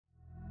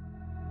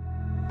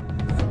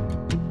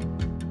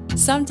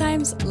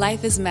Sometimes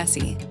life is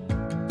messy.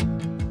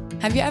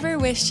 Have you ever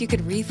wished you could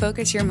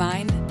refocus your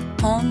mind,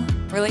 home,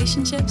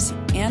 relationships,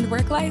 and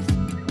work life?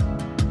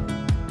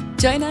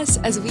 Join us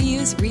as we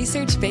use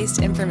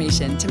research-based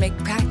information to make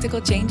practical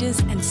changes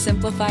and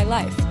simplify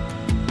life.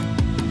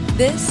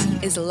 This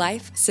is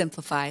Life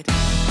Simplified.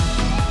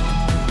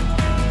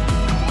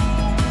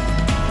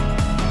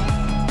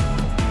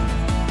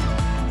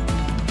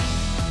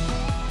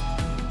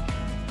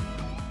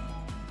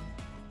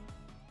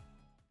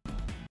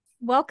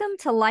 Welcome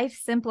to Life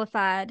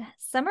Simplified.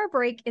 Summer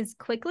break is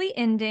quickly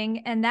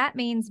ending, and that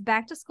means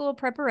back-to-school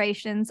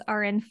preparations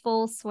are in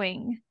full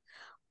swing.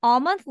 All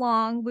month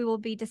long, we will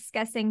be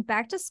discussing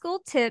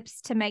back-to-school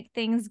tips to make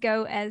things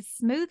go as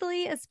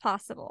smoothly as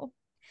possible.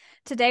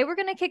 Today, we're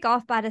going to kick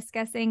off by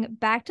discussing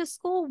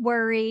back-to-school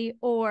worry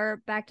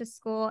or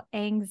back-to-school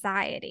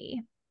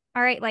anxiety.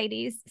 All right,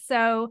 ladies.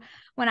 So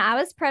when I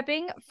was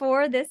prepping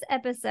for this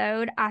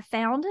episode, I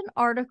found an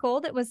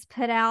article that was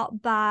put out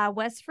by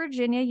West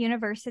Virginia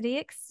University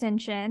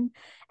Extension,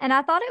 and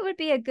I thought it would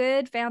be a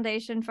good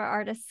foundation for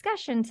our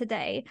discussion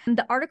today.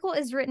 The article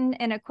is written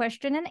in a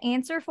question and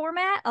answer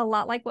format, a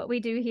lot like what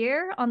we do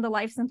here on the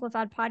Life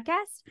Simplified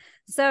podcast.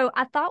 So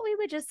I thought we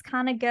would just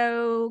kind of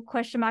go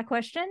question by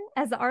question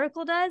as the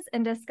article does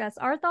and discuss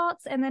our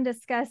thoughts and then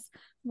discuss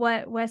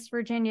what West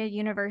Virginia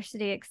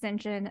University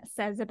Extension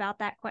says about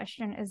that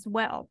question as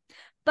well.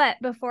 But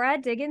before I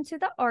dig into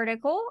the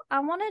article, I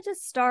wanted to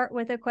start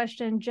with a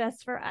question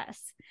just for us.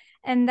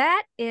 And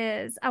that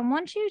is, I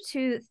want you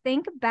to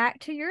think back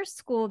to your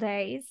school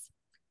days.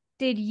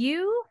 Did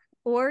you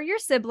or your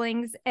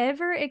siblings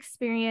ever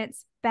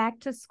experience back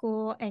to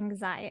school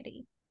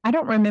anxiety? I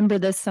don't remember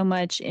this so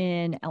much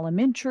in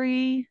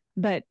elementary,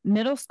 but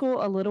middle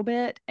school a little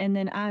bit. And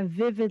then I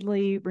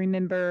vividly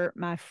remember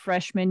my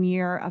freshman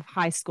year of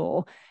high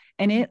school,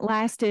 and it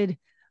lasted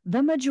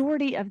the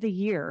majority of the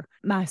year.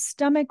 My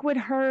stomach would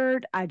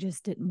hurt. I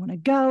just didn't want to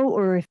go,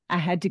 or if I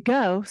had to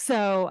go.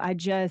 So I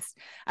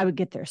would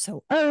get there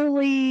so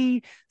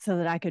early so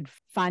that I could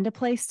find a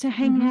place to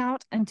hang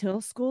out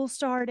until school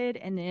started.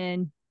 And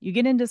then you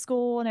get into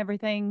school and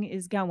everything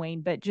is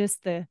going, but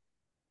just the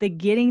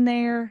getting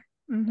there,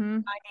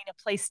 finding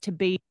a place to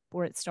be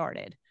before it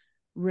started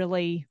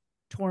really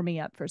tore me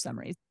up for some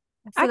reason.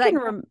 So I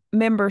can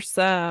remember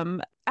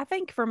some. I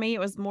think for me, it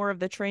was more of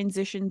the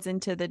transitions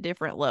into the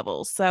different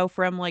levels. So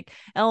from like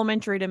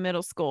elementary to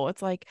middle school,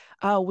 it's like,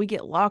 oh, we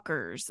get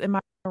lockers. Am I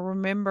going to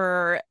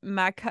remember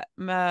my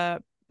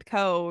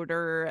code,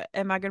 or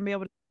am I going to be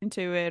able to get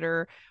into it,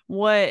 or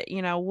what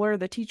are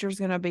the teachers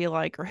going to be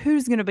like, or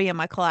who's going to be in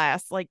my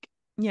class? Like,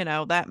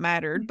 that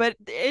mattered, but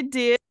it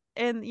did.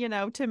 And,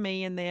 to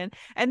me, and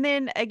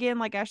then again,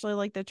 like Ashley,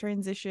 like the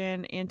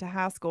transition into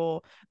high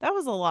school, that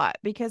was a lot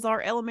because our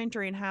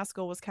elementary and high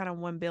school was kind of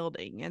one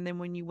building. And then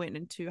when you went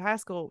into high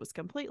school, it was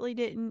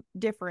completely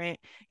different.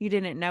 You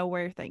didn't know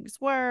where things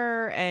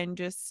were and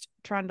just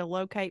trying to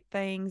locate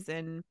things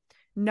and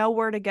know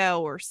where to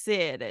go or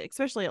sit,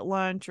 especially at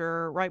lunch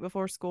or right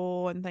before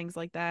school and things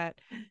like that.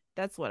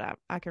 That's what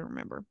I can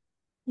remember.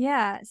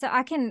 Yeah, so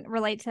I can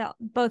relate to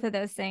both of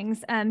those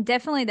things.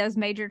 Definitely those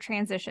major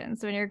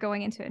transitions when you're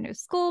going into a new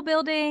school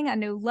building, a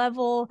new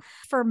level.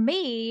 For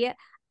me,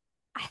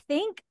 I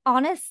think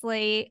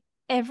honestly,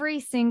 every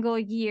single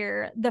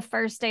year, the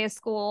first day of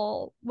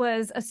school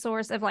was a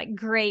source of like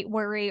great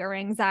worry or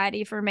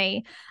anxiety for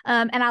me.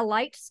 And I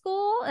liked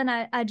school and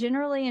I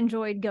generally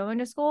enjoyed going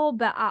to school,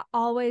 but I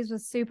always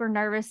was super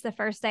nervous the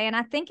first day. And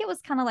I think it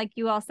was kind of like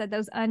you all said,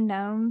 those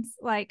unknowns,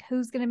 like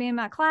who's going to be in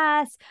my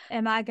class?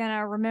 Am I going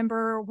to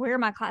remember where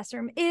my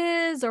classroom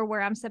is or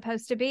where I'm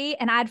supposed to be?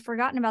 And I'd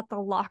forgotten about the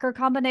locker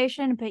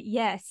combination, but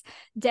yes,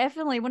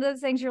 definitely one of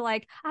those things you're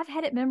like, I've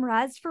had it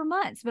memorized for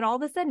months, but all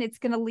of a sudden it's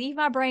going to leave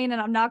my brain and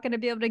I'm not going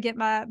to be able to get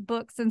my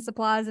books and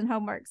supplies and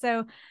homework.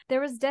 So there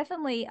was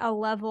definitely a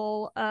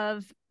level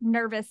of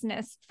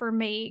nervousness for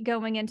me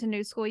going into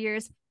new school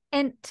years,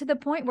 and to the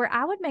point where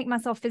I would make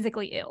myself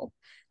physically ill.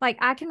 Like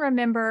I can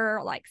remember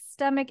like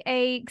stomach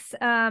aches.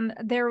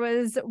 There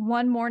was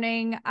one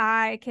morning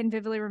I can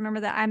vividly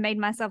remember that I made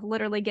myself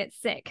literally get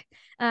sick,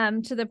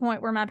 to the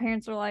point where my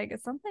parents were like,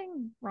 is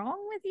something wrong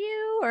with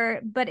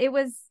you? But it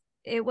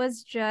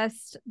was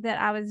just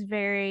that I was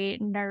very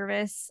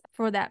nervous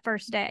for that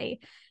first day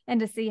and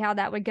to see how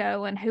that would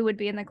go and who would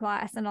be in the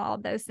class and all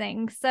of those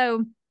things.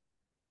 So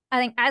I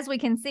think as we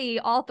can see,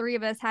 all three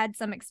of us had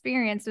some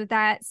experience with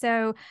that.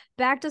 So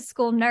back to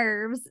school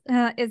nerves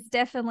is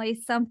definitely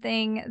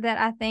something that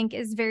I think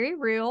is very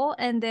real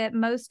and that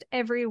most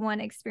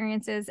everyone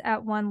experiences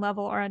at one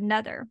level or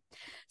another.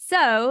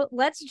 So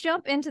let's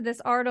jump into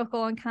this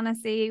article and kind of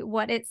see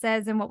what it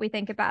says and what we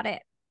think about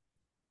it.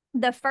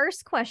 The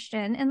first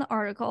question in the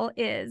article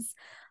is,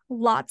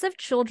 lots of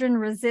children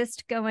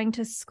resist going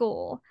to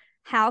school.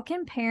 How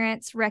can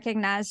parents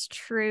recognize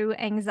true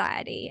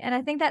anxiety? And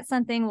I think that's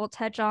something we'll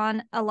touch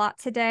on a lot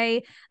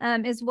today,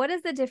 is what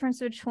is the difference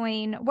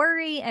between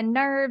worry and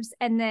nerves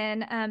and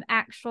then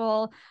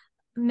actual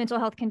mental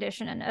health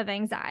condition of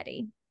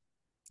anxiety.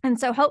 And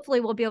so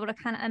hopefully we'll be able to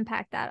kind of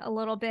unpack that a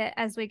little bit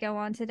as we go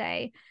on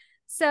today.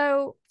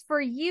 So For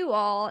you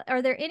all,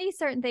 are there any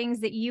certain things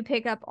that you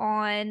pick up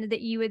on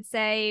that you would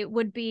say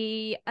would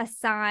be a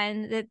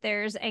sign that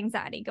there's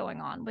anxiety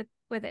going on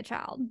with a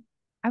child?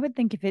 I would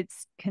think if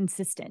it's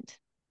consistent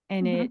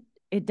and Mhm.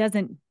 it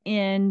doesn't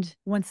end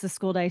once the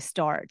school day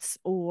starts,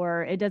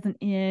 or it doesn't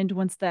end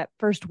once that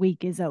first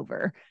week is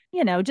over,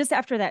 just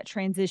after that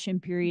transition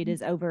period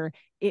is over,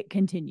 it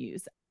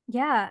continues.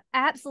 Yeah,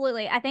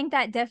 absolutely. I think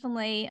that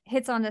definitely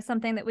hits onto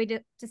something that we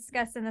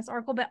discussed in this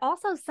article, but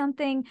also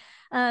something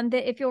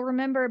that, if you'll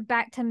remember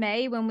back to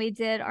May when we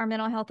did our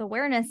Mental Health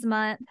Awareness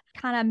Month,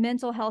 kind of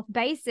mental health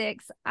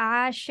basics,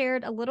 I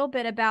shared a little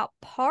bit about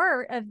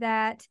part of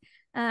that,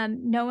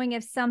 knowing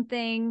if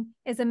something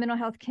is a mental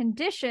health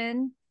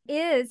condition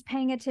is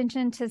paying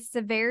attention to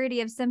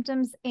severity of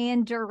symptoms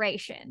and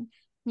duration.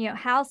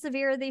 How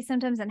severe are these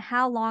symptoms and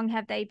how long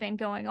have they been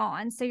going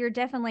on? So you're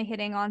definitely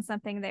hitting on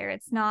something there.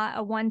 It's not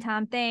a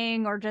one-time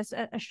thing or just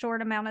a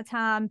short amount of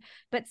time,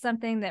 but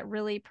something that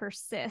really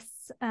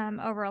persists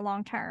over a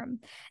long term.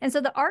 And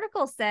so the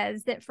article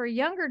says that for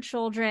younger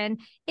children,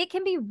 it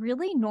can be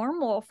really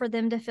normal for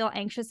them to feel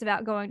anxious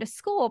about going to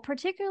school,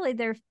 particularly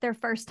their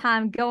first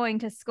time going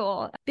to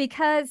school,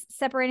 because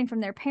separating from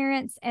their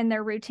parents and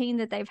their routine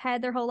that they've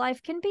had their whole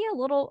life can be a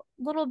little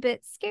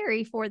bit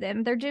scary for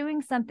them. They're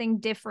doing something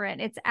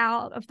different. It's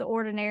out of the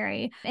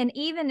ordinary. And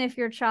even if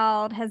your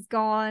child has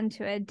gone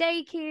to a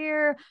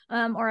daycare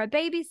or a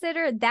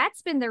babysitter,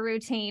 that's been the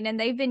routine and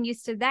they've been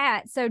used to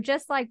that. So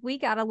just like we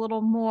got a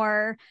little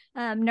more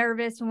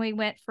nervous when we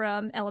went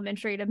from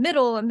elementary to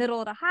middle and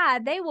middle to high,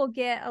 they will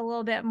get a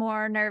little bit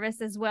more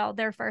nervous as well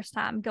their first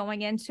time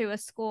going into a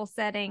school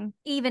setting,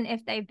 even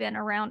if they've been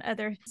around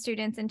other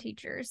students and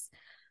teachers.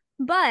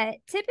 But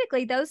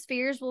typically those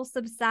fears will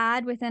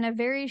subside within a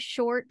very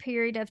short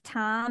period of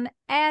time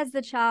as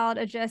the child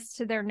adjusts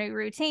to their new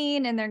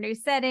routine and their new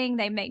setting.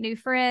 They make new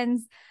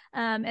friends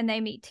and they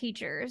meet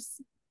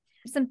teachers.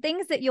 Some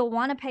things that you'll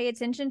want to pay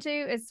attention to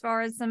as far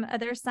as some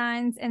other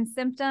signs and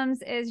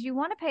symptoms is you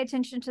want to pay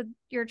attention to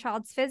your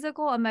child's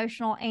physical,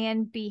 emotional,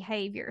 and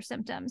behavior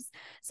symptoms.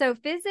 So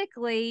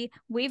physically,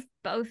 we've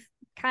both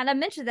kind of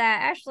mentioned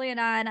that, Ashley and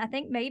I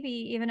think maybe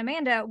even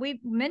Amanda,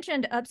 we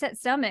mentioned upset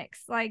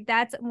stomachs. Like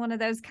that's one of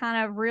those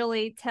kind of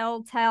really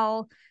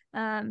telltale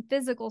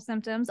physical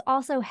symptoms.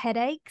 Also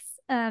headaches.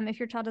 If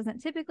your child doesn't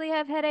typically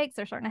have headaches,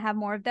 they're starting to have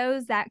more of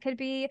those. That could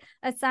be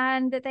a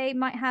sign that they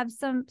might have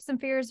some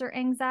fears or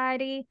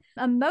anxiety.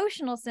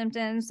 Emotional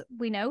symptoms,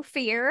 we know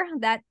fear.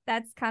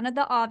 That's kind of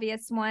the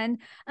obvious one.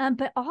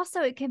 But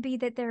also it could be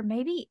that they're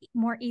maybe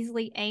more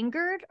easily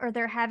angered, or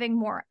they're having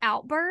more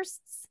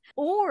outbursts,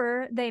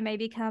 or they may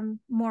become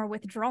more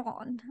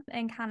withdrawn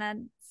and kind of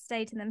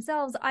stay to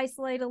themselves,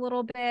 isolate a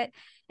little bit.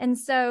 And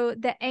so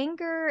the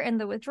anger and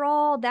the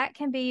withdrawal, that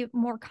can be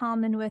more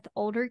common with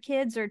older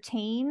kids or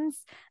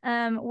teens,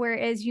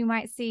 whereas you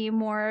might see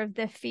more of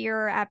the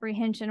fear or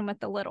apprehension with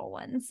the little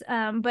ones.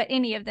 But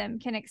any of them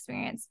can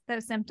experience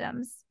those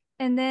symptoms.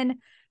 And then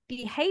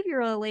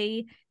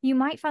behaviorally, you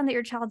might find that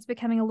your child's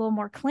becoming a little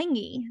more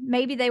clingy.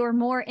 Maybe they were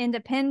more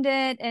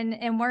independent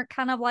and weren't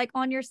kind of like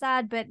on your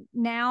side, but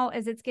now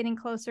as it's getting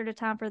closer to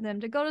time for them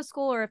to go to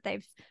school, or if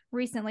they've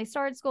recently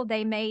started school,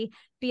 they may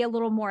be a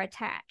little more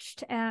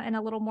attached and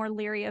a little more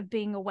leery of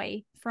being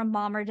away from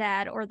mom or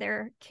dad or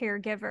their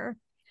caregiver.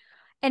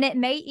 And it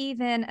may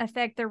even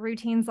affect their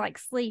routines like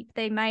sleep.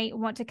 They might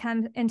want to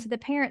come into the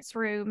parents'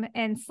 room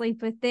and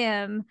sleep with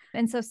them.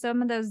 And so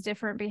some of those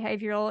different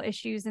behavioral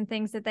issues and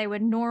things that they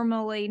would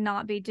normally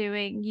not be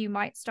doing, you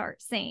might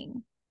start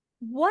seeing.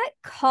 What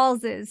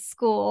causes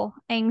school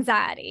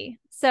anxiety?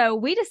 So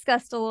we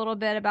discussed a little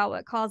bit about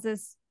what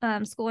causes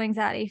school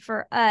anxiety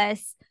for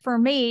us. For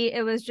me,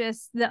 it was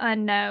just the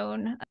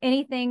unknown.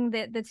 Anything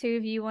that the two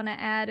of you want to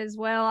add as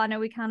well? I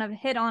know we kind of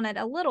hit on it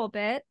a little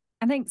bit.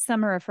 I think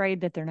some are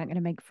afraid that they're not going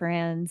to make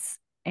friends,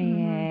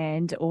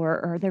 and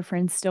or are their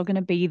friends still going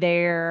to be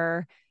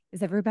there?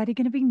 Is everybody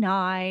going to be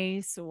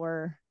nice,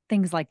 or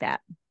things like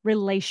that?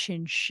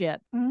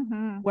 Relationship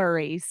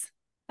worries.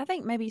 I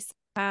think maybe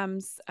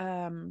sometimes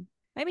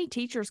maybe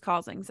teachers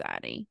cause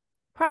anxiety.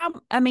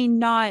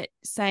 Not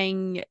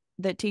saying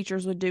that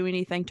teachers would do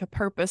anything to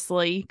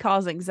purposely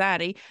cause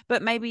anxiety,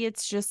 but maybe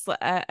it's just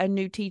a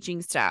new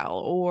teaching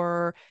style,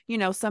 or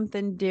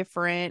something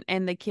different,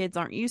 and the kids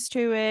aren't used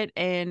to it,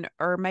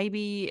 or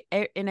maybe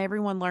and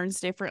everyone learns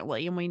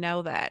differently, and we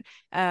know that.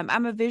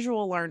 I'm a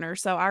visual learner,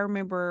 so I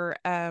remember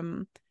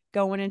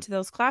going into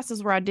those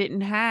classes where I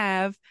didn't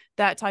have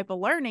that type of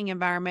learning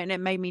environment, and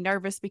it made me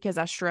nervous because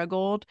I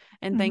struggled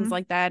and things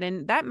like that,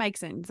 and that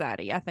makes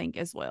anxiety, I think,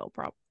 as well,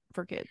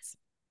 for kids.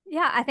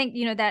 Yeah, I think,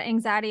 that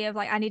anxiety of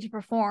like, I need to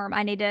perform,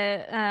 I need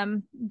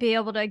to be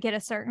able to get a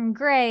certain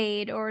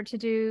grade or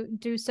to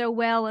do so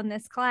well in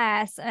this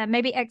class.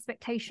 Maybe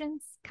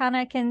expectations kind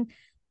of can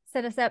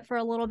set us up for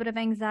a little bit of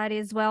anxiety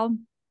as well.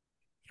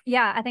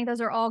 Yeah, I think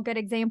those are all good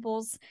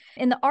examples.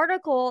 In the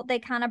article, they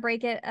kind of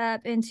break it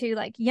up into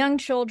like young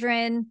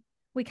children,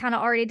 we kind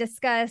of already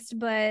discussed,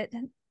 but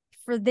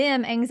for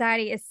them,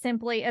 anxiety is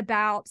simply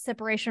about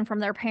separation from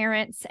their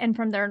parents and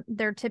from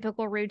their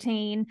typical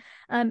routine.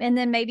 And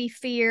then maybe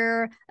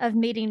fear of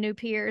meeting new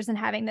peers and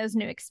having those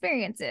new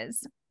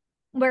experiences.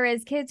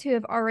 Whereas kids who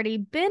have already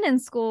been in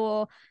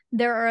school,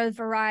 there are a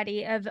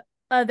variety of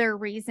other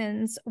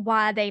reasons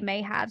why they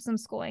may have some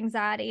school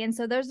anxiety. And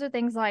so those are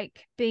things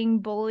like being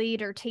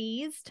bullied or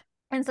teased.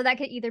 And so that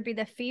could either be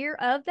the fear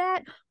of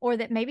that, or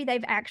that maybe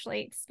they've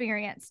actually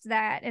experienced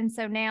that. And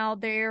so now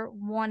they're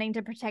wanting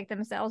to protect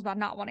themselves by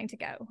not wanting to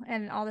go.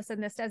 And all of a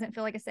sudden, this doesn't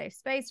feel like a safe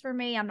space for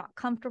me. I'm not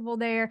comfortable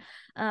there.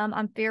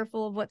 I'm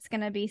fearful of what's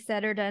going to be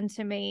said or done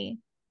to me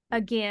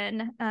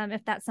again,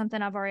 if that's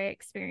something I've already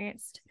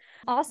experienced.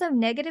 Also,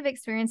 negative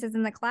experiences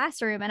in the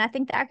classroom. And I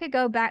think that could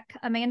go back,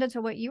 Amanda,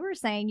 to what you were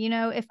saying. You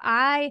know, if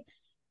I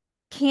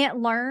can't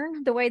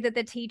learn the way that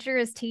the teacher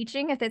is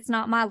teaching, if it's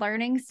not my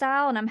learning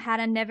style, and I'm had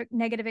a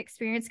negative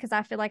experience because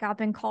I feel like I've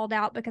been called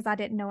out because I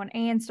didn't know an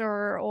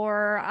answer,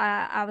 or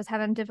I was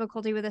having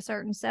difficulty with a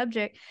certain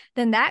subject,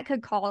 then that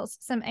could cause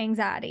some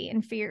anxiety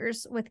and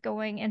fears with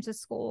going into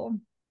school.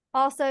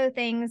 Also,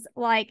 things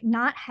like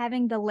not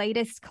having the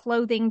latest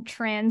clothing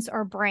trends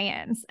or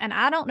brands. And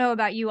I don't know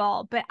about you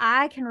all, but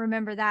I can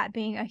remember that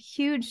being a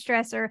huge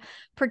stressor,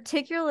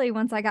 particularly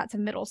once I got to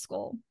middle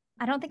school.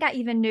 I don't think I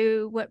even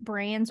knew what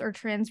brands or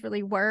trends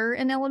really were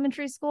in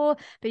elementary school,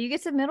 but you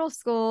get to middle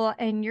school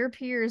and your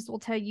peers will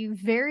tell you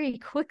very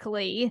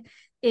quickly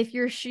if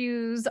your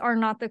shoes are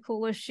not the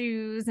coolest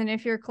shoes and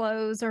if your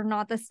clothes are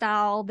not the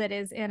style that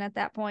is in at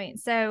that point.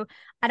 So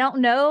I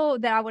don't know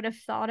that I would have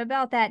thought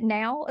about that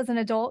now as an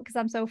adult because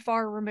I'm so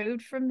far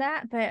removed from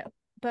that.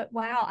 But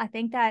wow, I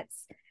think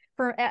that's,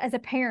 for as a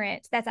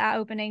parent, that's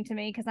eye-opening to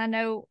me, because I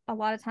know a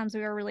lot of times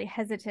we are really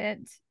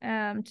hesitant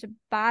to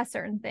buy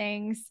certain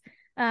things.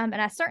 And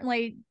I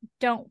certainly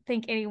don't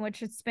think anyone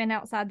should spend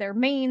outside their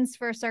means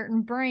for a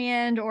certain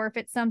brand, or if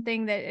it's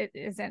something that it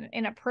is an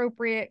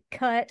inappropriate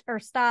cut or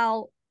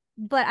style.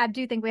 But I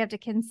do think we have to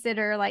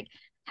consider, like,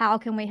 how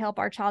can we help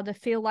our child to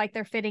feel like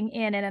they're fitting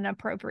in an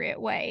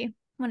appropriate way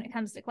when it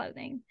comes to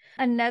clothing.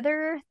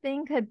 Another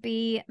thing could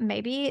be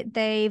maybe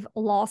they've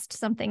lost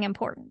something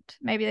important.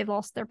 Maybe they've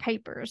lost their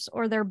papers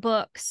or their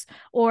books,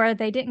 or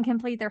they didn't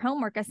complete their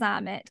homework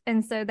assignment.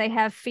 And so they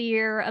have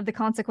fear of the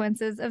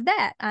consequences of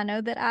that. I know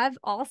that I've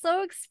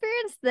also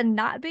experienced the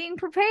not being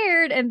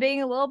prepared and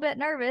being a little bit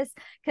nervous,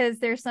 because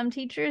there's some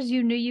teachers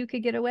you knew you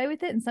could get away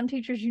with it, and some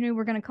teachers you knew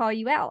were going to call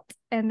you out.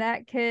 And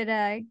that could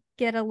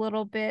get a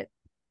little bit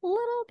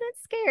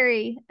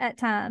scary at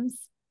times.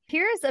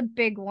 Here's a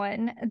big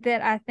one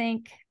that I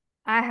think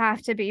I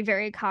have to be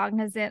very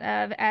cognizant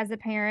of as a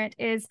parent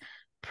is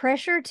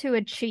pressure to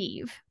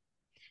achieve,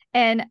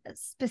 and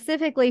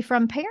specifically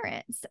from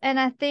parents. And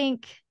I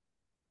think,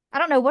 I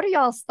don't know, what are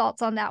y'all's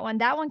thoughts on that one?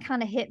 That one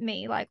kind of hit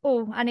me like,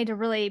 oh, I need to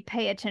really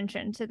pay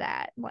attention to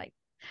that. Like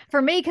for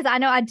me, because I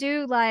know I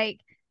do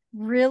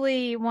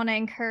really want to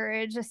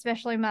encourage,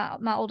 especially my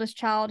oldest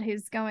child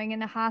who's going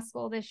into high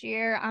school this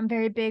year. I'm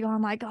very big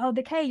on like, oh,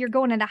 okay, you're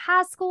going into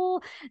high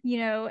school, you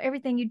know,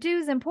 everything you do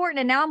is important.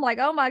 And now I'm like,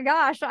 oh my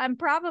gosh, I'm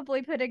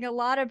probably putting a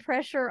lot of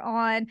pressure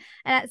on.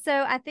 And so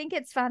I think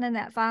it's finding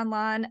that fine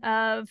line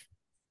of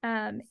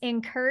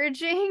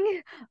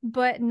encouraging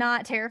but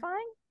not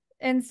terrifying.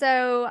 And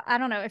so I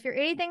don't know, if you're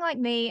anything like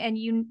me and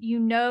you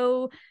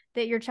know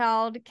that your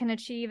child can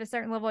achieve a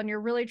certain level and you're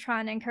really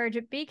trying to encourage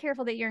it, be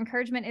careful that your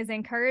encouragement is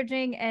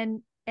encouraging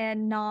and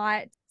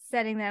not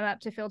setting them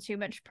up to feel too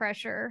much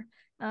pressure,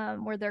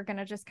 where they're going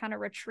to just kind of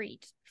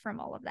retreat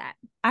from all of that.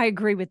 I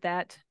agree with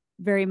that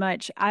very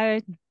much.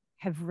 I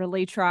have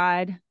really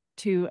tried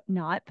to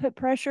not put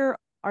pressure.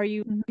 Are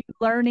you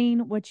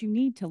learning what you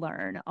need to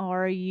learn?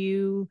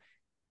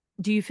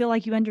 Do you feel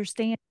like you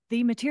understand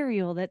the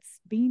material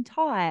that's being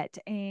taught,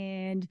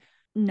 and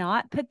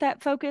not put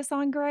that focus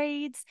on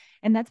grades?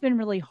 And that's been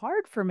really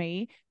hard for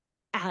me.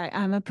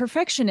 I'm a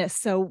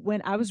perfectionist. So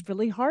when I was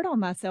really hard on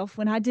myself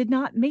when I did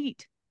not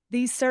meet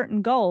these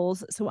certain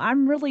goals. So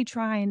I'm really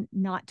trying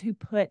not to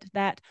put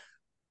that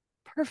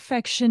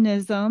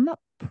perfectionism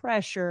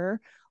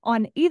pressure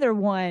on either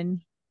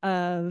one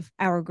of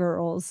our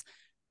girls.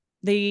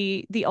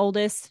 The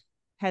oldest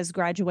has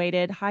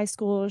graduated high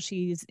school.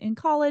 She's in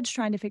college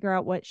trying to figure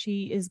out what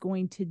she is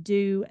going to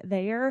do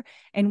there.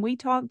 And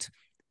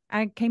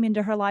I came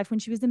into her life when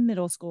she was in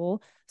middle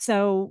school.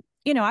 So,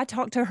 you know, I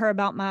talked to her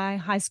about my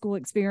high school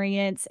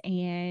experience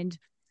and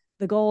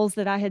the goals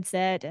that I had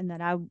set, and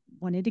that I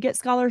wanted to get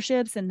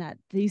scholarships, and that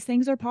these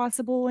things are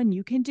possible and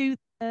you can do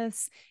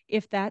this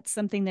if that's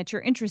something that you're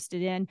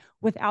interested in,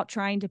 without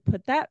trying to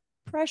put that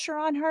pressure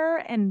on her.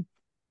 And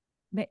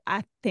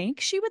I think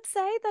she would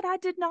say that I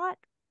did not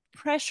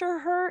pressure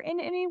her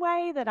in any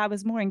way, that I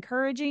was more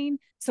encouraging.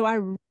 So I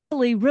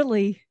really,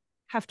 really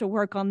have to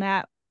work on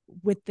that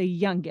with the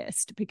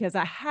youngest, because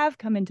I have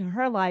come into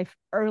her life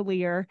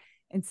earlier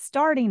and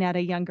starting at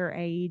a younger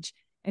age,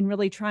 and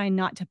really trying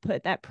not to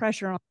put that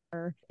pressure on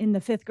her in the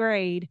 5th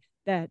grade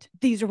that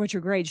these are what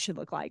your grades should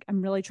look like.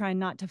 I'm really trying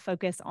not to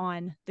focus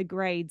on the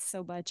grades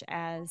so much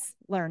as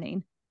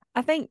learning.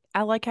 I think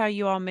I like how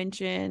you all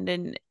mentioned,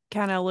 and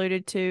kind of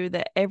alluded to,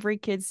 that every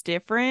kid's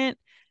different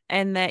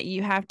and that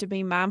you have to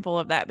be mindful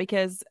of that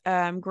because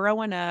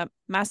growing up,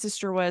 my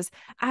sister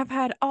I've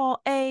had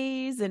all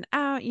A's and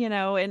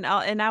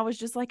I was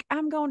just like,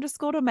 I'm going to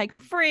school to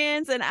make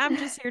friends and I'm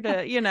just here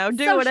to,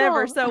 do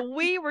whatever. Social. So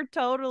we were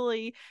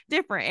totally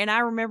different. And I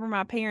remember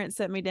my parents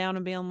set me down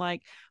and being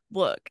like,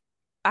 look,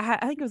 I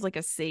think it was like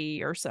a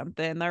C or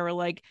something. They were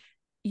like,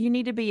 you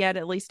need to be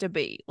at least a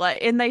B.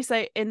 Like,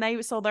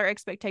 so their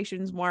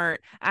expectations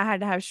weren't, I had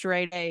to have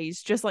straight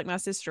A's, just like my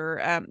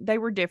sister. They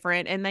were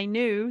different and they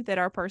knew that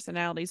our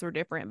personalities were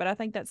different. But I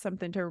think that's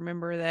something to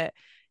remember, that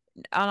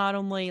not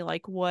only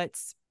like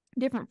what's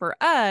different for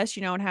us,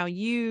 and how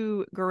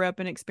you grew up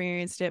and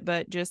experienced it,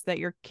 but just that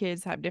your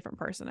kids have different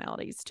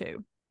personalities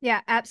too.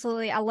 Yeah,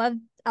 absolutely. I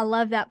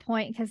love that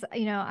point because,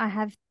 I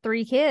have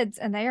 3 kids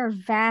and they are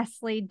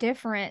vastly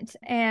different,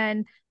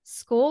 and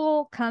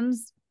school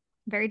comes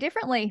very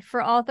differently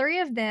for all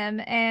 3 of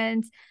them.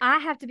 And I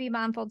have to be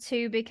mindful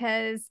too,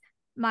 because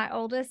my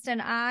oldest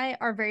and I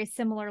are very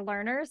similar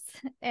learners,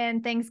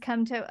 and things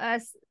come to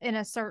us in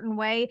a certain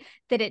way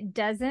that it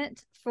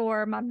doesn't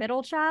for my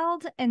middle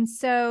child. And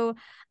so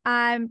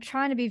I'm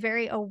trying to be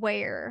very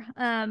aware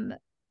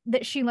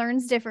that she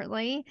learns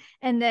differently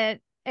and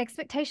that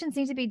expectations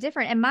need to be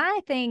different. And my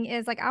thing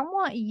is, like, I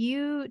want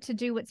you to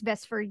do what's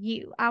best for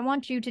you. I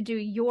want you to do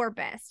your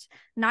best,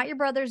 not your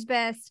brother's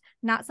best,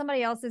 not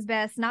somebody else's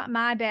best, not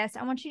my best.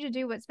 I want you to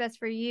do what's best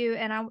for you.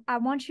 And I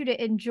want you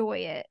to enjoy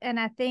it. And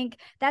I think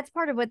that's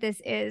part of what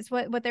this is.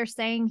 What they're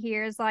saying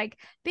here is, like,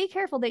 be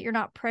careful that you're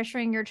not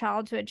pressuring your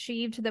child to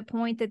achieve to the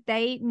point that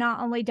they not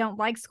only don't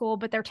like school,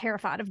 but they're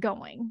terrified of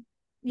going,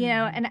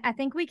 and I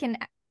think we can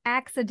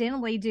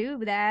accidentally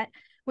do that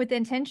with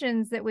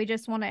intentions that we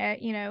just want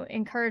to,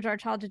 encourage our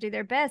child to do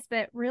their best,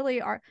 but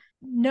really are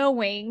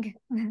knowing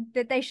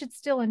that they should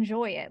still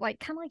enjoy it. Like,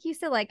 kind of like you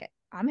said, like,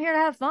 I'm here to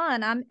have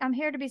fun. I'm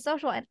here to be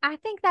social. And I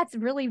think that's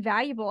really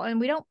valuable. And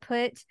we don't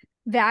put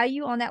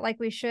value on that like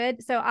we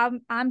should. So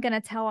I'm going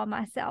to tell on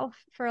myself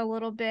for a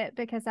little bit,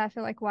 because I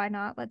feel like, why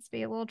not? Let's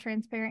be a little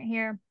transparent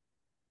here.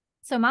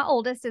 So my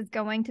oldest is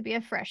going to be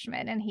a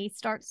freshman and he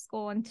starts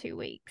school in 2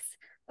 weeks.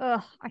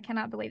 Oh, I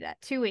cannot believe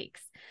that. 2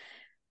 weeks.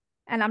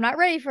 And I'm not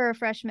ready for a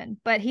freshman,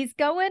 but he's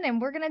going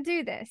and we're going to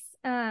do this.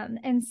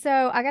 And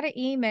so I got an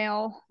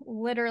email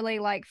literally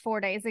like 4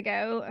 days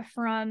ago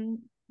from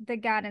the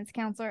guidance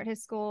counselor at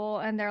his school.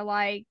 And they're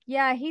like,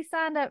 yeah, he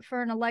signed up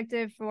for an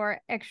elective for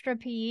extra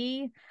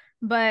PE,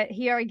 but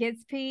he already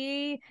gets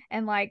PE.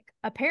 And like,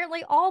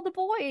 apparently all the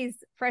boys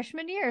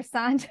freshman year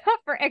signed up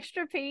for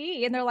extra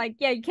PE. And they're like,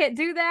 yeah, you can't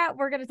do that.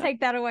 We're going to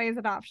take that away as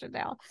an option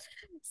now.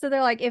 So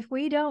they're like, if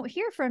we don't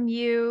hear from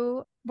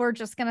you, we're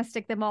just going to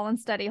stick them all in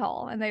study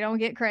hall and they don't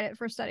get credit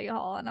for study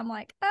hall. And I'm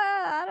like,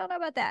 I don't know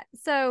about that.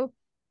 So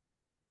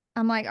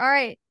I'm like, all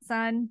right,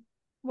 son,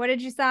 what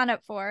did you sign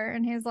up for?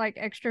 And he was like,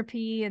 extra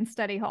PE and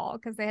study hall,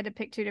 because they had to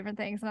pick 2 different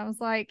things. And I was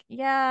like,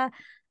 yeah,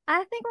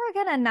 I think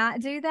we're going to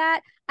not do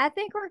that. I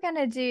think we're going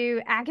to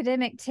do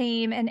academic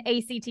team and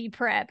ACT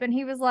prep. And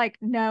he was like,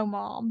 no,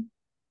 mom,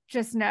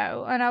 just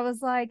no. And I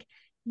was like,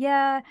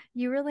 yeah,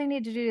 you really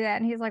need to do that.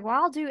 And he's like,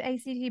 well, I'll do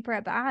ACT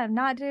prep, but I am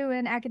not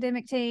doing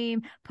academic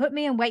team. Put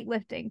me in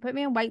weightlifting.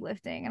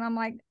 And I'm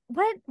like,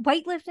 what?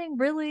 Weightlifting?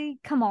 Really?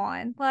 Come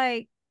on.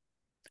 Like,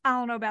 I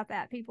don't know about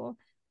that, people.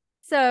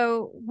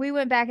 So we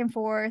went back and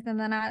forth, and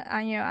then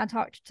I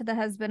talked to the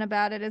husband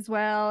about it as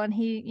well. And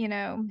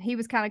he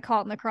was kind of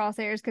caught in the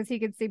crosshairs because he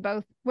could see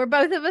where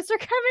both of us are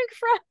coming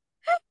from.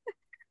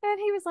 And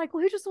he was like,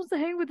 well, he just wants to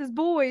hang with his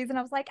boys. And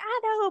I was like, I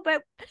know,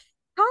 but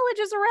college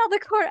is around the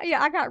corner.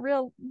 Yeah, I got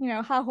real,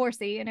 high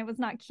horsey, and it was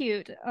not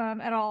cute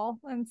at all.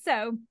 And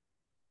so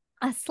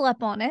I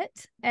slept on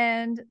it.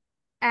 And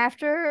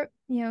after,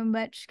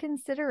 much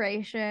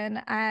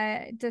consideration,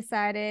 I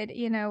decided,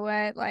 you know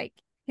what, like,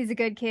 he's a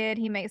good kid.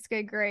 He makes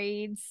good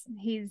grades.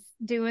 He's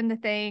doing the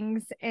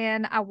things,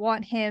 and I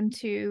want him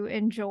to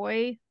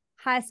enjoy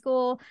high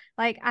school.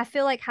 Like, I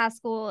feel like high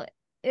school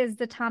is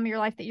the time of your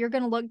life that you're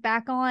going to look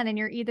back on, and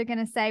you're either going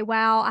to say,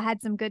 wow, I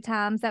had some good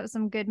times, that was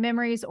some good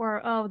memories,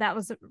 or, oh, that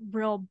was a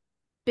real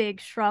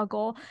big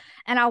struggle.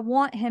 And I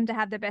want him to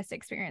have the best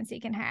experience he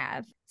can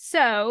have.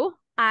 So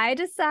I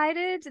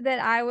decided that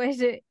I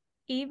would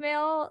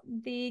email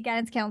the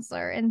guidance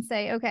counselor and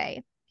say,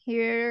 okay,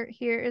 here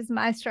is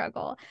my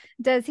struggle.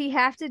 Does he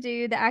have to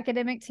do the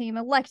academic team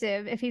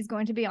elective if he's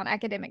going to be on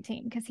academic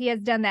team? Because he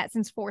has done that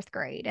since 4th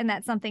grade, and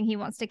that's something he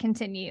wants to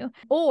continue.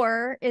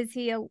 Or is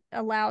he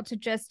allowed to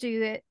just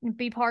do it,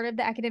 be part of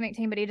the academic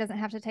team, but he doesn't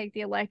have to take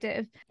the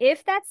elective?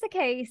 If that's the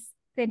case,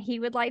 then he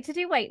would like to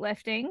do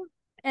weightlifting.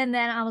 And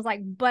then I was like,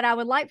 but I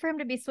would like for him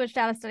to be switched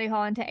out of study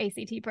hall into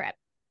ACT prep.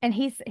 And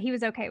he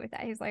was okay with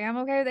that. He's like, I'm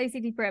okay with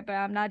ACT prep, but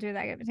I'm not doing that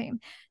academic team.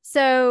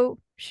 So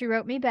she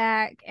wrote me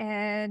back,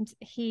 and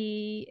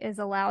he is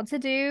allowed to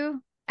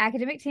do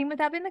academic team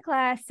without being in the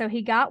class. So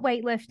he got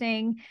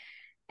weightlifting.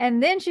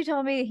 And then she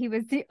told me he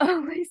was the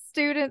only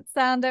student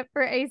signed up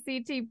for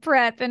ACT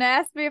prep and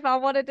asked me if I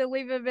wanted to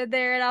leave him in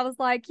there. And I was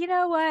like, you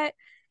know what?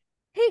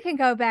 He can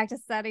go back to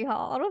study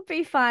hall. It'll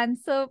be fine.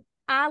 So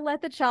I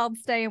let the child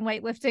stay in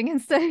weightlifting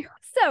instead.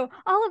 So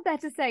all of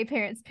that to say,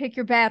 parents, pick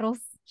your battles.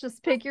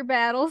 Just pick your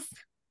battles.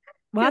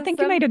 Well, I think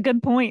you made a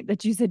good point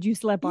that you said you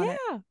slept on it.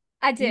 Yeah,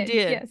 I did. you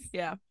did. Yes.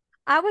 Yeah.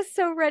 I was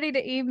so ready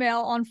to email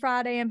on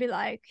Friday and be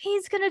like,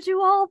 he's going to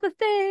do all the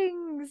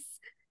things.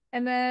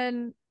 And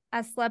then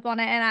I slept on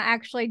it, and I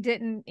actually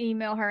didn't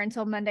email her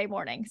until Monday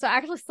morning. So I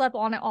actually slept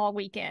on it all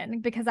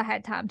weekend because I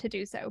had time to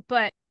do so.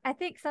 But I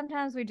think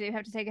sometimes we do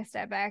have to take a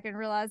step back and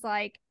realize,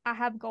 like, I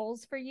have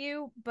goals for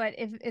you, but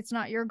if it's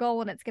not your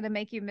goal and it's going to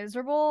make you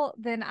miserable,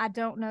 then I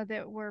don't know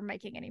that we're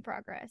making any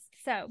progress.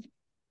 So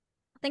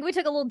I think we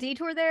took a little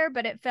detour there,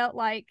 but it felt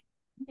like,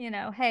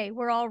 hey,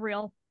 we're all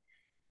real.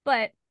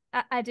 But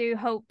I do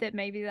hope that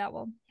maybe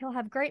he'll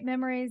have great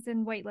memories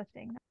in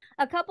weightlifting.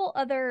 A couple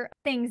other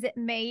things that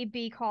may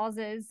be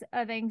causes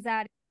of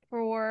anxiety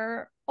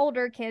for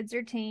older kids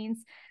or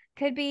teens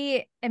could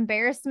be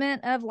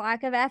embarrassment of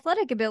lack of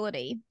athletic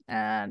ability.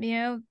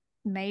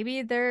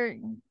 Maybe they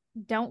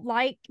don't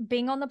like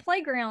being on the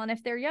playground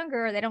if they're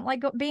younger, or they don't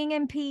like being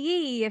in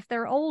PE if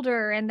they're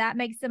older, and that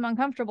makes them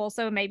uncomfortable.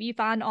 So maybe you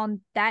find on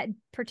that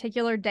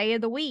particular day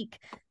of the week,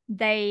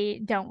 they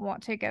don't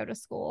want to go to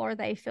school, or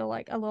they feel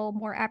like a little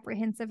more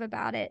apprehensive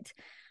about it.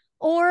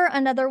 Or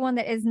another one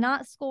that is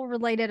not school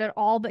related at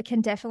all, but can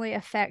definitely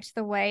affect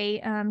the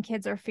way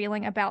kids are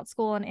feeling about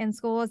school and in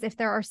school, is if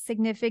there are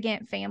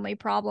significant family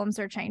problems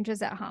or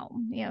changes at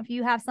home. If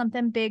you have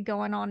something big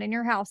going on in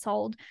your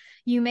household,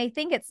 you may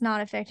think it's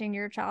not affecting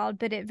your child,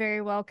 but it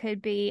very well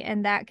could be.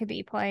 And that could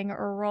be playing a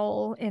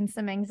role in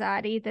some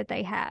anxiety that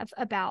they have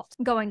about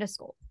going to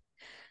school.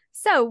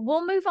 So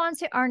we'll move on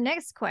to our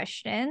next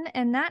question,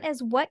 and that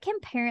is, what can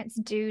parents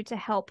do to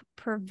help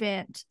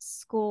prevent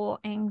school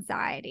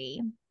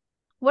anxiety?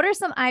 What are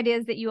some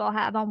ideas that you all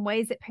have on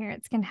ways that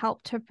parents can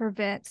help to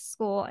prevent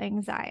school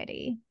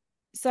anxiety?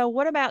 So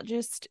what about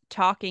just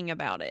talking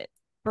about it?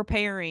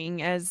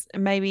 Preparing as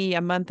maybe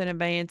a month in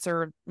advance,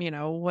 or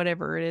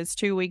whatever it is,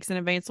 2 weeks in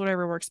advance,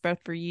 whatever works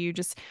best for you.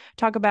 Just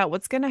talk about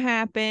what's going to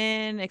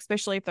happen,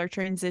 especially if they're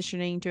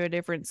transitioning to a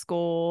different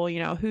school.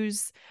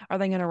 Are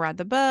they going to ride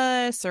the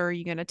bus, or are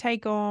you going to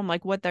take them,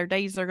 like what their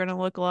days are going to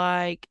look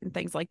like, and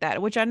things like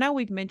that, which I know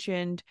we've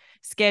mentioned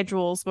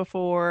schedules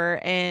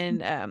before,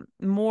 and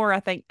more I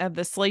think of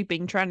the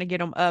sleeping, trying to get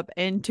them up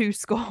into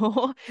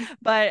school.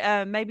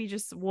 But maybe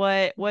just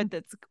what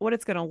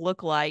it's going to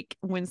look like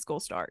when school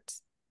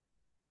starts.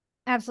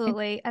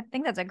 Absolutely. I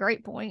think that's a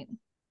great point.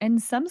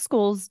 And some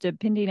schools,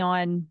 depending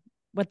on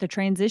what the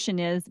transition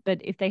is, but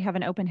if they have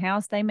an open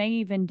house, they may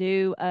even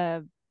do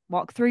a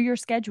walk through your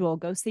schedule,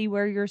 go see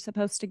where you're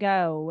supposed to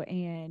go.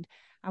 And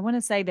I want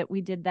to say that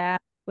we did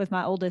that with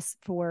my oldest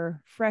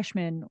for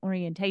freshman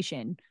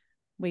orientation.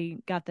 We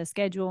got the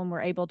schedule and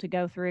we're able to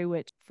go through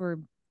it for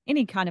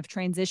any kind of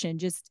transition.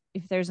 Just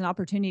if there's an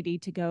opportunity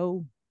to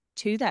go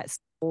to that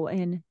school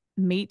and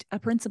meet a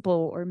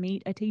principal or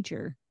meet a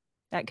teacher,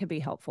 that could be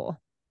helpful.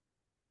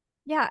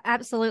 Yeah,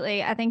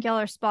 absolutely. I think y'all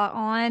are spot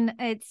on.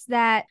 It's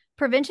that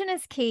prevention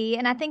is key.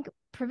 And I think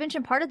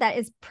prevention, part of that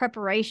is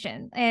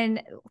preparation.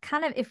 And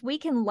kind of, if we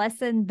can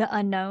lessen the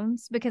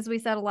unknowns, because we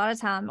said a lot of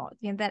time,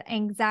 that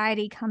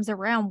anxiety comes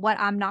around what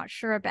I'm not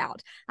sure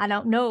about. I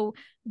don't know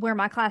where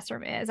my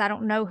classroom is. I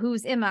don't know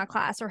who's in my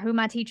class, or who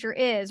my teacher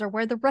is, or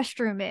where the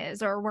restroom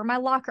is, or where my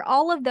locker,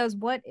 all of those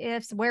what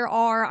ifs,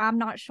 I'm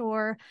not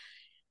sure.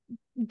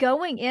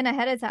 Going in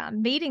ahead of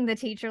time, meeting the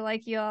teacher,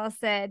 like you all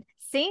said,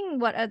 seeing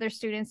what other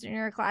students in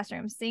your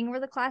classroom, seeing where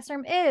the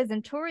classroom is,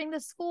 and touring the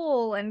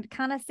school, and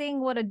kind of seeing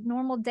what a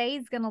normal day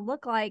is going to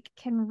look like,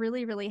 can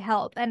really, really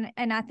help. And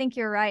I think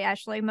you're right,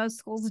 Ashley. Most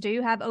schools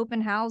do have open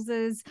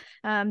houses.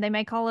 They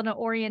may call it an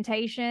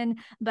orientation,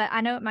 but I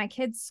know at my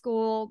kids'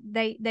 school,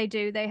 they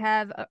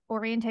have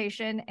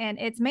orientation, and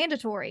it's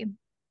mandatory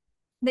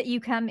that you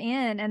come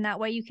in, and that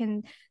way you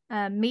can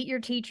meet your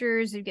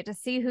teachers, you get to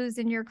see who's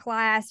in your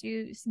class,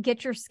 you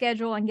get your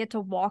schedule and get to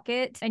walk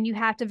it, and you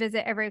have to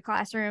visit every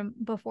classroom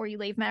before you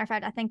leave. Matter of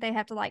fact, I think they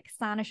have to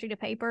sign a sheet of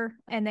paper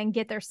and then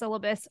get their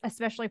syllabus,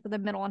 especially for the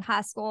middle and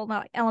high school.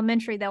 Now,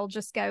 elementary, they'll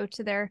just go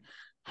to their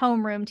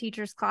homeroom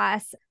teacher's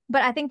class.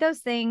 But I think those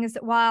things,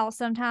 while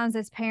sometimes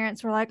as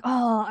parents we're like,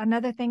 oh,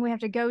 another thing we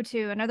have to go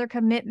to, another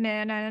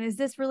commitment, and is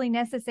this really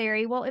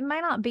necessary? Well, it might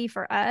not be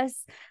for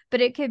us,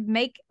 but it could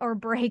make or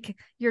break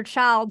your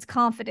child's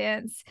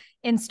confidence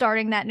in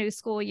starting that new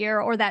school year,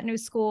 or that new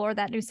school, or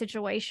that new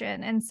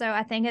situation. And so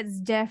I think it's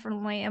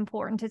definitely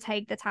important to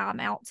take the time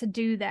out to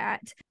do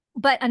that.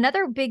 But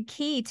another big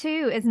key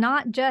too is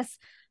not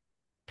just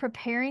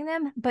preparing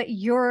them, but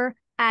your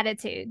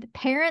attitude. The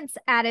parents'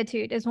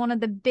 attitude is one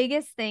of the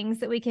biggest things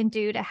that we can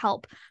do to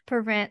help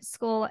prevent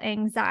school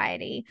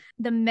anxiety.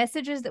 The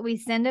messages that we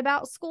send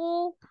about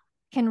school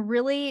can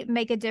really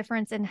make a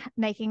difference in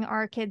making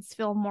our kids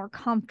feel more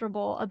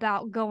comfortable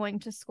about going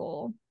to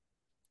school.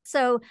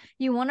 So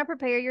you want to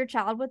prepare your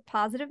child with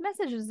positive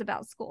messages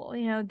about school.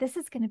 This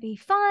is going to be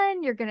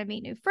fun. You're going to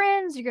meet new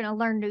friends. You're going to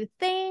learn new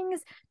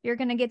things. You're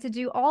going to get to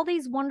do all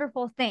these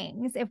wonderful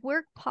things. If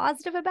we're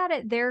positive about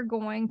it, they're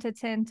going to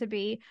tend to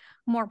be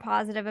more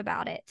positive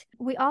about it.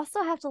 We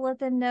also have to let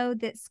them know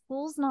that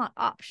school's not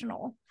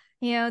optional.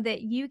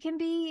 That you can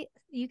be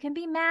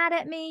mad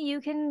at me,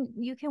 you can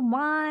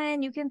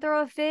whine, you can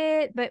throw a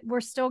fit, but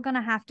we're still going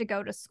to have to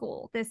go to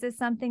school. This is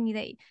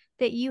something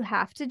that you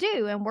have to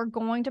do, and we're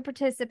going to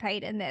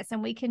participate in this,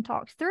 and we can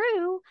talk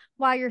through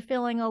why you're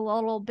feeling a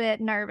little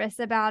bit nervous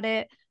about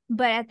it,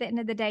 but at the end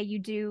of the day, you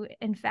do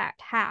in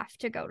fact have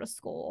to go to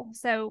school.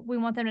 So we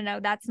want them to know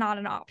that's not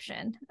an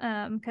option,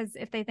 because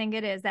if they think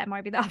it is, that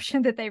might be the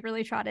option that they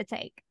really try to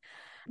take.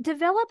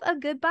 Develop a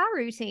goodbye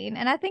routine.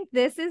 And I think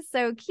this is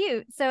so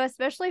cute. So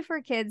especially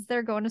for kids,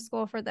 they're going to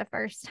school for the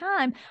first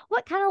time.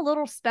 What kind of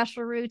little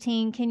special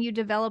routine can you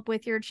develop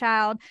with your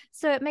child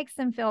so it makes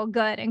them feel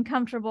good and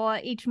comfortable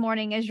each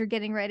morning as you're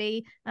getting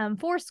ready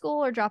for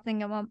school or dropping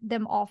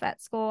them off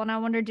at school? And I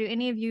wonder, do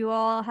any of you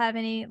all have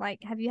you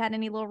had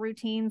any little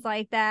routines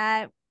like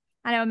that?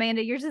 I know,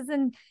 Amanda, yours is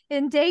in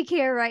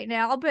daycare right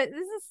now, but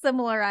this is a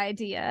similar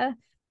idea.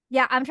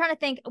 Yeah, I'm trying to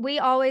think.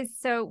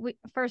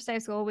 First day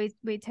of school,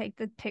 we take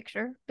the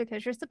picture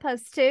because you're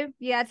supposed to.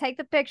 Yeah, take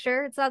the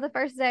picture. It's not the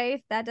first day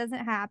if that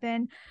doesn't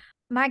happen.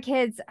 My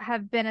kids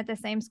have been at the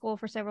same school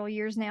for several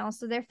years now,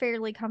 so they're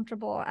fairly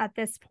comfortable at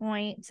this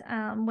point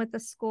with the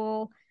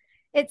school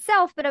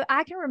itself. But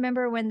I can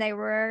remember when they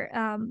were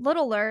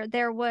littler,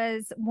 there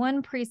was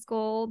one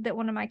preschool that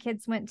one of my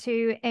kids went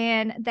to,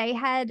 and they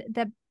had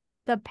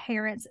the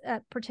parents,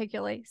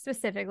 particularly,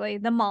 specifically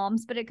the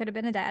moms, but it could have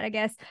been a dad, I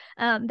guess.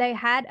 They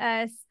had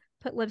us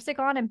put lipstick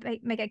on and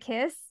make a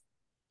kiss.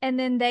 And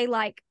then they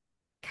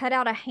cut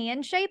out a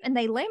hand shape and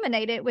they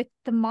laminate it with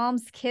the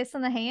mom's kiss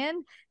on the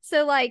hand.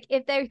 So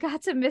if they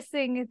got to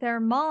missing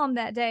their mom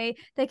that day,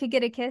 they could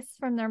get a kiss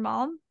from their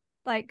mom,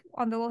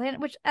 on the little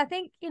hand, which I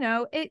think,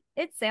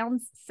 it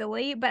sounds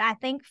silly, but I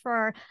think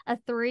for a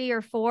 3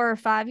 or 4 or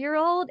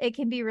 5-year-old, it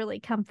can be really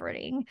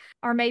comforting.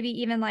 Or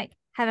maybe even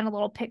having a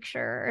little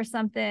picture or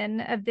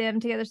something of them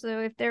together. So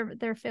if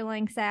they're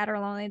feeling sad or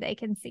lonely, they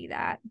can see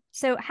that.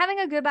 So having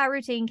a goodbye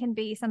routine can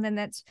be something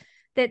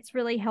that's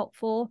really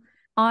helpful.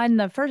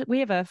 We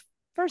have a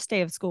first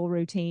day of school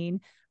routine.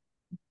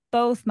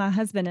 Both my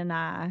husband and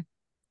I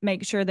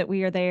make sure that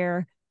we are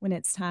there when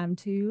it's time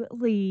to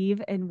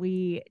leave, and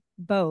we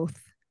both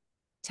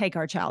take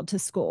our child to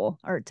school,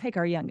 or take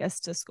our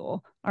youngest to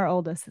school. Our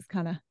oldest has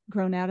kind of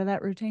grown out of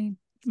that routine,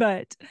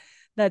 but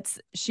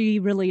she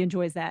really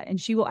enjoys that. And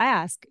she will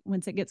ask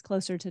once it gets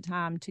closer to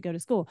time to go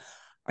to school,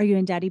 are you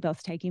and Daddy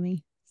both taking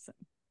me?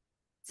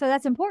 So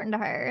that's important to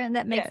her, and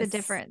that makes Yes. a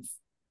difference.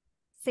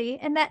 See,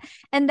 and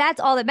that's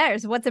all that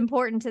matters. What's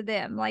important to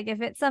them.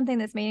 If it's something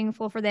that's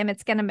meaningful for them,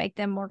 it's going to make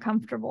them more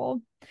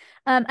comfortable.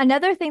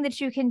 Another thing that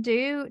you can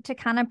do to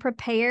kind of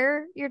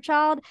prepare your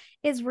child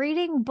is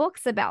reading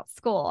books about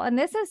school. And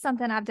this is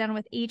something I've done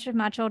with each of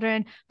my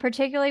children,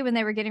 particularly when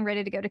they were getting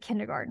ready to go to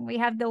kindergarten. We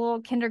have the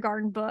little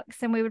kindergarten books,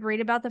 and we would read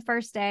about the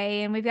first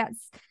day, and we've got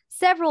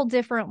several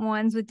different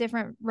ones with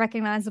different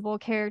recognizable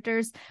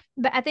characters.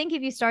 But I think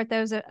if you start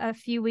those a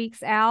few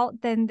weeks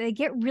out, then they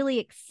get really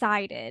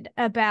excited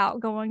about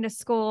going to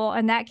school,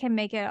 and that can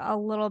make it a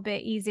little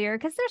bit easier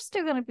because there's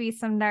still going to be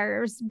some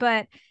nerves.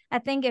 But I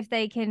think if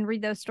they can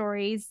read those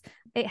stories,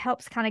 it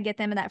helps kind of get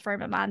them in that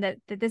frame of mind that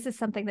this is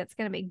something that's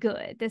going to be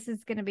good. This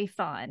is going to be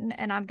fun,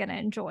 and I'm going to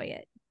enjoy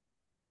it.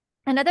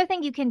 Another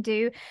thing you can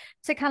do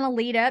to kind of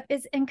lead up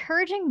is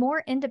encouraging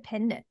more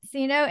independence.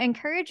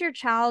 Encourage your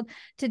child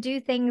to do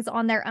things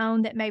on their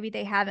own that maybe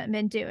they haven't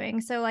been doing.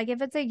 So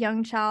if it's a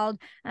young child,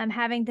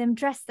 having them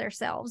dress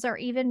themselves, or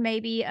even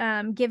maybe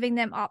giving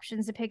them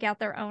options to pick out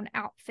their own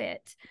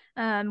outfit.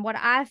 What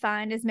I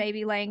find is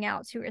maybe laying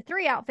out 2 or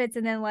 3 outfits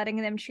and then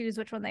letting them choose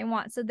which one they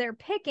want. So they're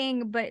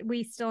picking, but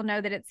we still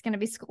know that it's going to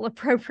be school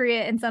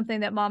appropriate and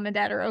something that mom and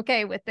dad are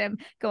okay with them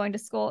going to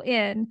school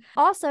in.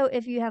 Also,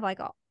 if you have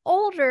a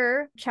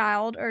older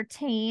child or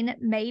teen,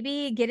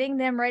 maybe getting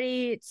them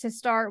ready to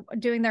start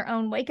doing their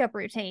own wake up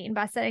routine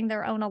by setting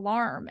their own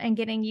alarm and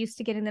getting used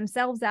to getting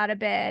themselves out of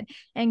bed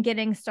and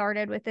getting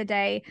started with the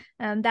day.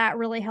 That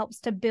really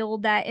helps to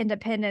build that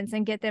independence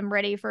and get them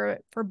ready for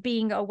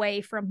being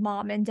away from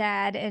mom and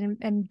dad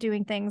and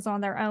doing things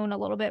on their own a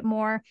little bit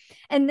more.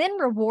 And then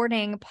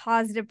rewarding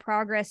positive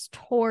progress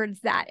towards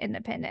that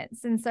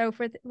independence. And so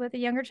with a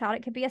younger child,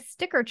 it could be a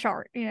sticker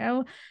chart.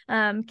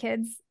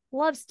 Kids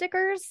love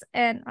stickers,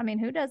 and I mean,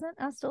 who doesn't?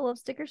 I still love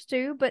stickers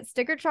too, but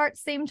sticker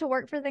charts seem to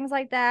work for things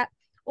like that.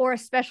 Or a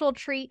special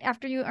treat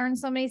after you earn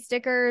so many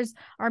stickers,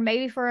 or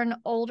maybe for an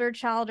older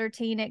child or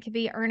teen, it could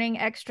be earning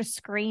extra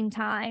screen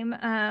time,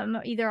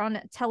 either on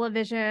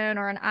television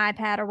or an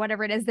iPad or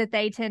whatever it is that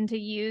they tend to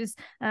use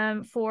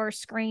for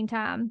screen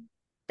time.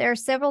 There are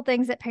several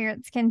things that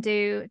parents can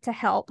do to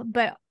help,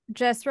 but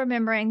just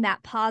remembering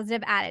that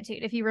positive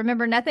attitude. If you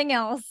remember nothing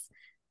else,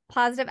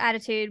 positive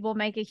attitude will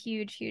make a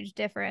huge, huge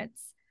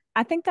difference.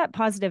 I think that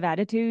positive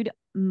attitude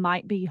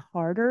might be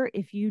harder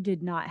if you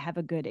did not have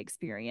a good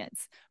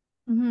experience.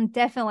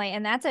 Definitely.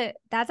 And that's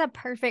a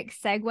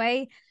perfect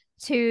segue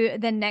to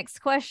the next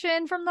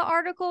question from the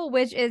article,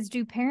 which is,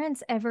 do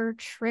parents ever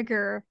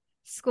trigger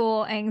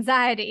school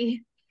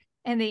anxiety?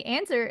 And the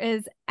answer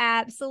is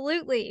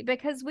absolutely,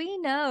 because we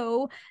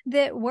know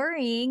that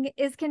worrying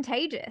is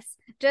contagious.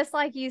 Just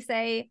like you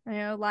say,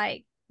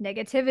 like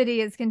negativity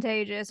is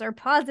contagious or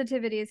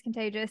positivity is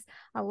contagious.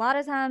 A lot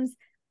of times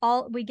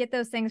we get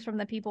those things from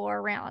the people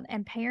around,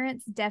 and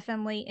parents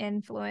definitely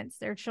influence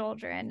their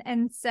children.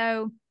 And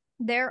so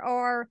there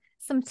are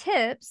some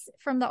tips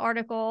from the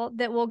article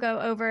that we'll go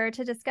over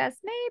to discuss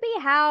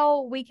maybe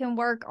how we can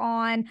work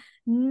on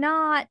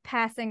not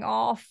passing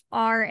off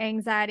our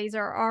anxieties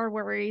or our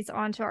worries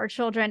onto our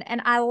children.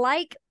 And I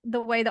like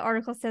the way the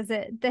article says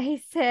it.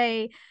 They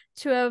say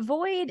to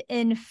avoid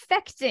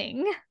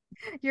infecting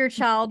your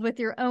child with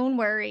your own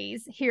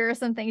worries, here are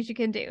some things you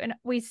can do. And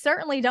we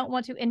certainly don't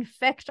want to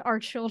infect our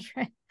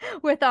children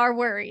with our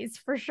worries,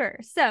 for sure.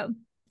 So,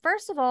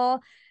 first of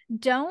all,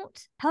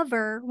 don't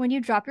hover when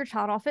you drop your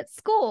child off at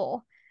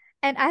school.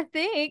 And I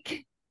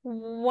think,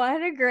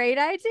 what a great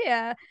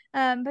idea.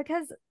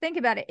 Because think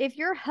about it. If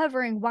you're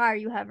hovering, why are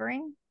you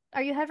hovering?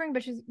 Are you hovering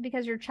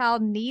because your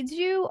child needs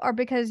you, or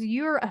because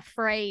you're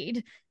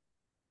afraid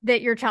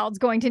that your child's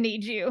going to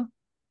need you?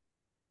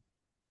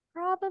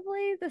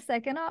 Probably the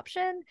second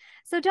option.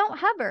 So don't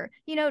hover,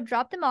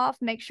 drop them off,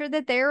 make sure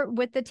that they're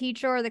with the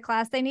teacher or the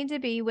class they need to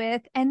be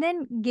with, and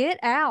then get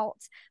out.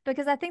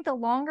 Because I think the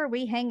longer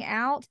we hang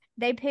out,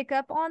 they pick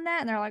up on that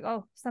and they're like,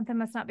 oh, something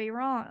must not be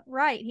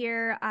right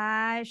here.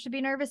 I should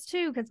be nervous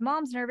too, because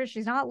mom's nervous.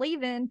 She's not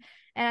leaving.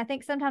 And I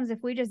think sometimes if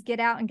we just get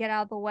out and get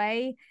out of the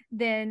way,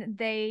 then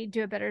they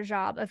do a better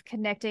job of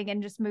connecting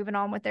and just moving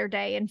on with their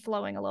day and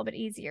flowing a little bit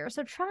easier.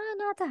 So try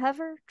not to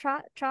hover,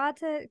 try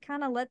to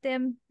kind of let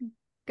them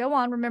go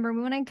on. Remember,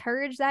 we want to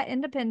encourage that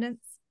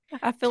independence.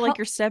 I feel like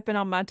you're stepping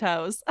on my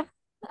toes.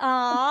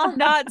 Aw.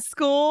 Not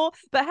school,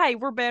 but hey,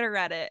 we're better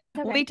at it.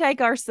 Okay. We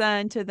take our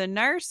son to the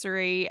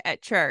nursery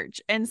at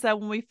church. And so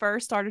when we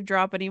first started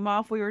dropping him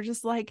off, we were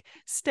just like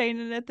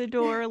standing at the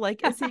door,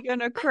 like, is he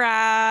gonna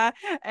cry?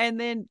 And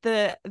then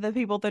the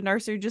people at the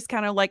nursery just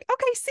kind of like,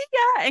 okay, see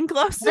ya, and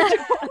close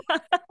the door.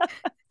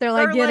 They're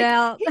like, get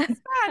out.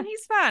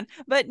 He's fine.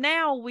 But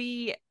now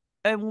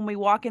when we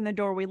walk in the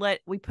door,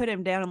 we put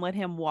him down and let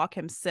him walk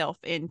himself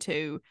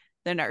into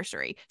the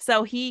nursery.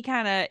 So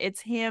it's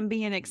him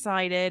being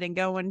excited and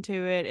going to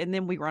it, and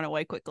then we run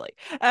away quickly.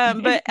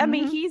 But I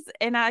mean,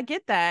 and I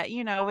get that,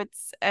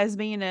 it's, as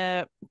being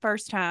a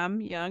first time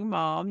young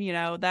mom,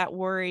 that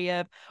worry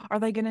of, are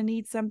they going to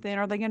need something?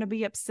 Are they going to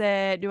be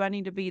upset? Do I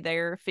need to be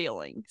there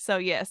feeling? So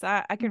yes,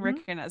 I can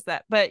recognize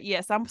that. But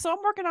yes, I'm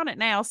working on it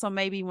now. So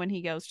maybe when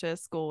he goes to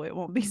school, it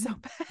won't be so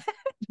bad.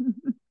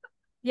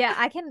 Yeah,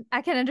 I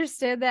can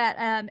understand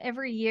that.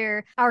 Every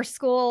year, our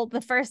school,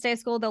 the first day of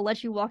school, they'll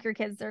let you walk your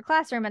kids to their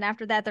classroom. And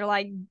after that, they're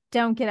like,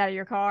 don't get out of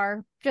your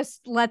car.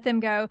 Just let them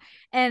go.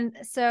 And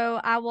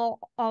so I will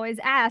always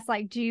ask,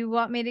 like, do you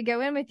want me to go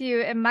in with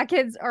you? And my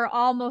kids are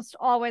almost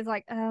always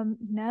like,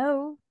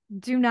 no,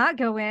 do not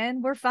go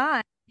in. We're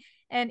fine.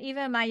 And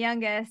even my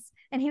youngest,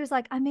 and he was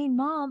like, I mean,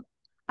 Mom,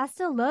 I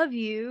still love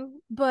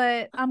you,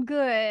 but I'm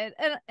good.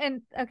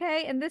 And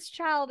okay. And this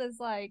child is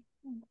like,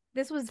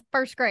 this was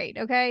first grade.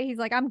 Okay. He's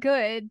like, I'm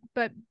good,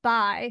 but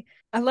bye.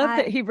 I love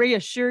that he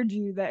reassured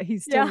you that he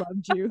still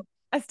loved you.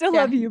 I still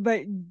love you,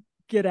 but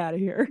get out of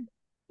here.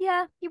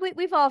 Yeah.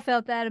 We've all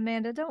felt that,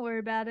 Amanda. Don't worry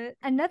about it.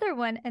 Another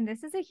one, and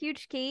this is a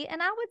huge key,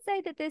 and I would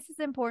say that this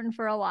is important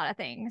for a lot of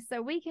things.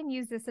 So we can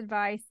use this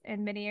advice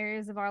in many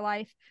areas of our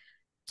life.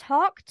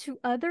 Talk to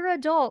other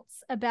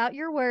adults about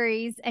your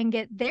worries and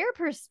get their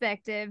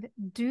perspective.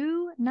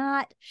 Do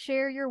not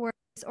share your worries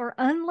or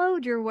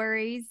unload your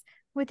worries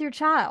with your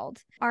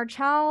child. Our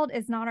child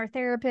is not our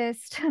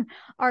therapist.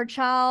 Our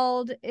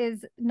child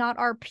is not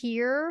our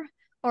peer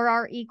or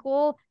our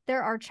equal.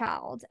 They're our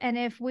child. And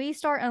if we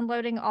start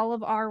unloading all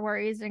of our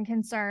worries and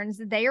concerns,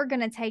 they are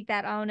going to take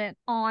that on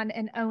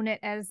and own it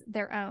as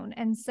their own.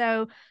 And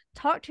so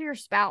talk to your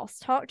spouse,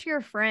 talk to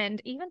your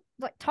friend, even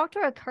like talk to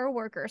a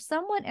coworker,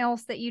 someone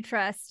else that you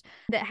trust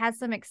that has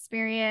some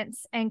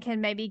experience and can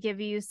maybe give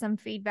you some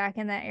feedback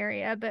in that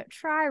area. But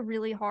try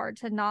really hard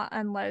to not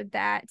unload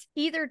that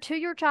either to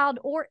your child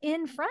or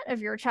in front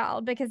of your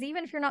child, because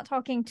even if you're not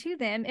talking to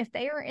them, if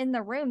they are in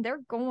the room,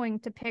 they're going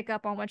to pick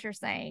up on what you're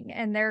saying,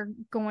 and they're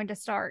going to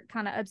start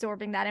kind of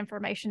absorbing that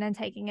information and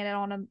taking it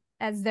on them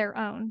as their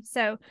own.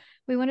 So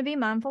we want to be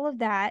mindful of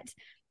that.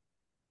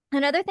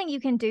 Another thing you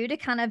can do to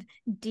kind of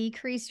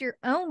decrease your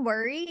own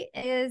worry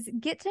is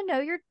get to know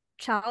your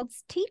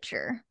child's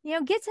teacher.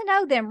 Get to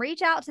know them,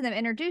 reach out to them,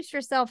 introduce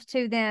yourself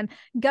to them,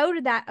 go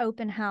to that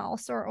open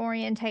house or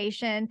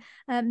orientation,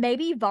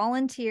 maybe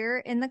volunteer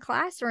in the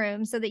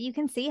classroom so that you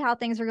can see how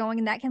things are going,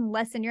 and that can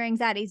lessen your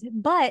anxieties.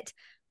 But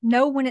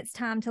know when it's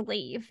time to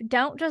leave.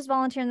 Don't just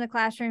volunteer in the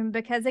classroom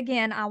because,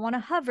 again, I want to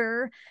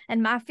hover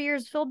and my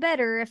fears feel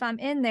better if I'm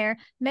in there.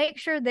 Make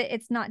sure that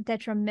it's not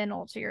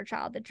detrimental to your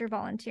child that you're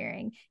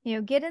volunteering.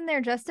 Get in there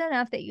just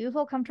enough that you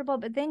feel comfortable,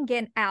 but then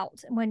get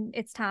out when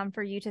it's time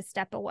for you to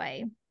step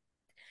away.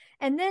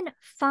 And then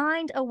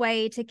find a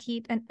way to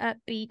keep an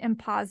upbeat and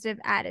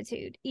positive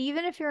attitude.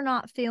 Even if you're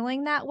not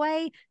feeling that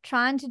way,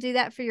 trying to do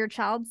that for your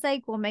child's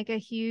sake will make a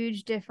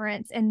huge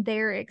difference in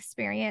their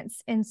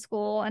experience in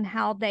school and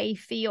how they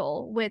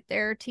feel with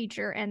their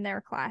teacher and their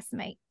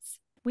classmates.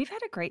 We've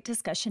had a great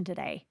discussion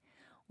today.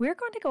 We're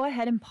going to go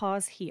ahead and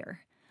pause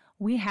here.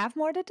 We have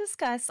more to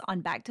discuss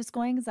on back to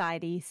school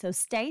anxiety, so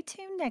stay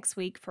tuned next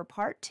week for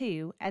part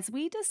 2 as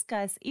we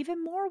discuss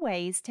even more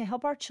ways to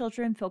help our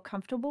children feel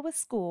comfortable with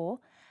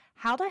school,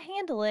 how to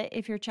handle it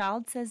if your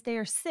child says they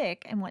are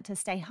sick and want to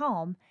stay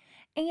home,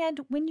 and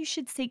when you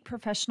should seek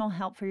professional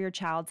help for your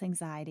child's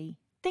anxiety.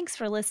 Thanks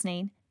for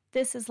listening.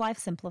 This is Life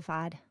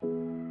Simplified.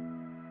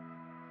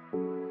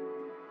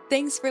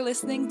 Thanks for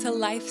listening to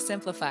Life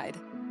Simplified.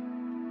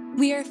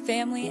 We are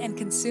family and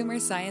consumer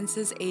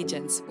sciences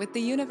agents with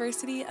the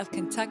University of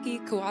Kentucky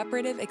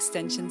Cooperative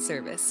Extension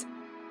Service.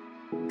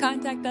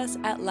 Contact us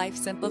at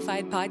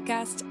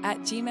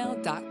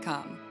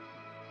lifesimplifiedpodcast@gmail.com.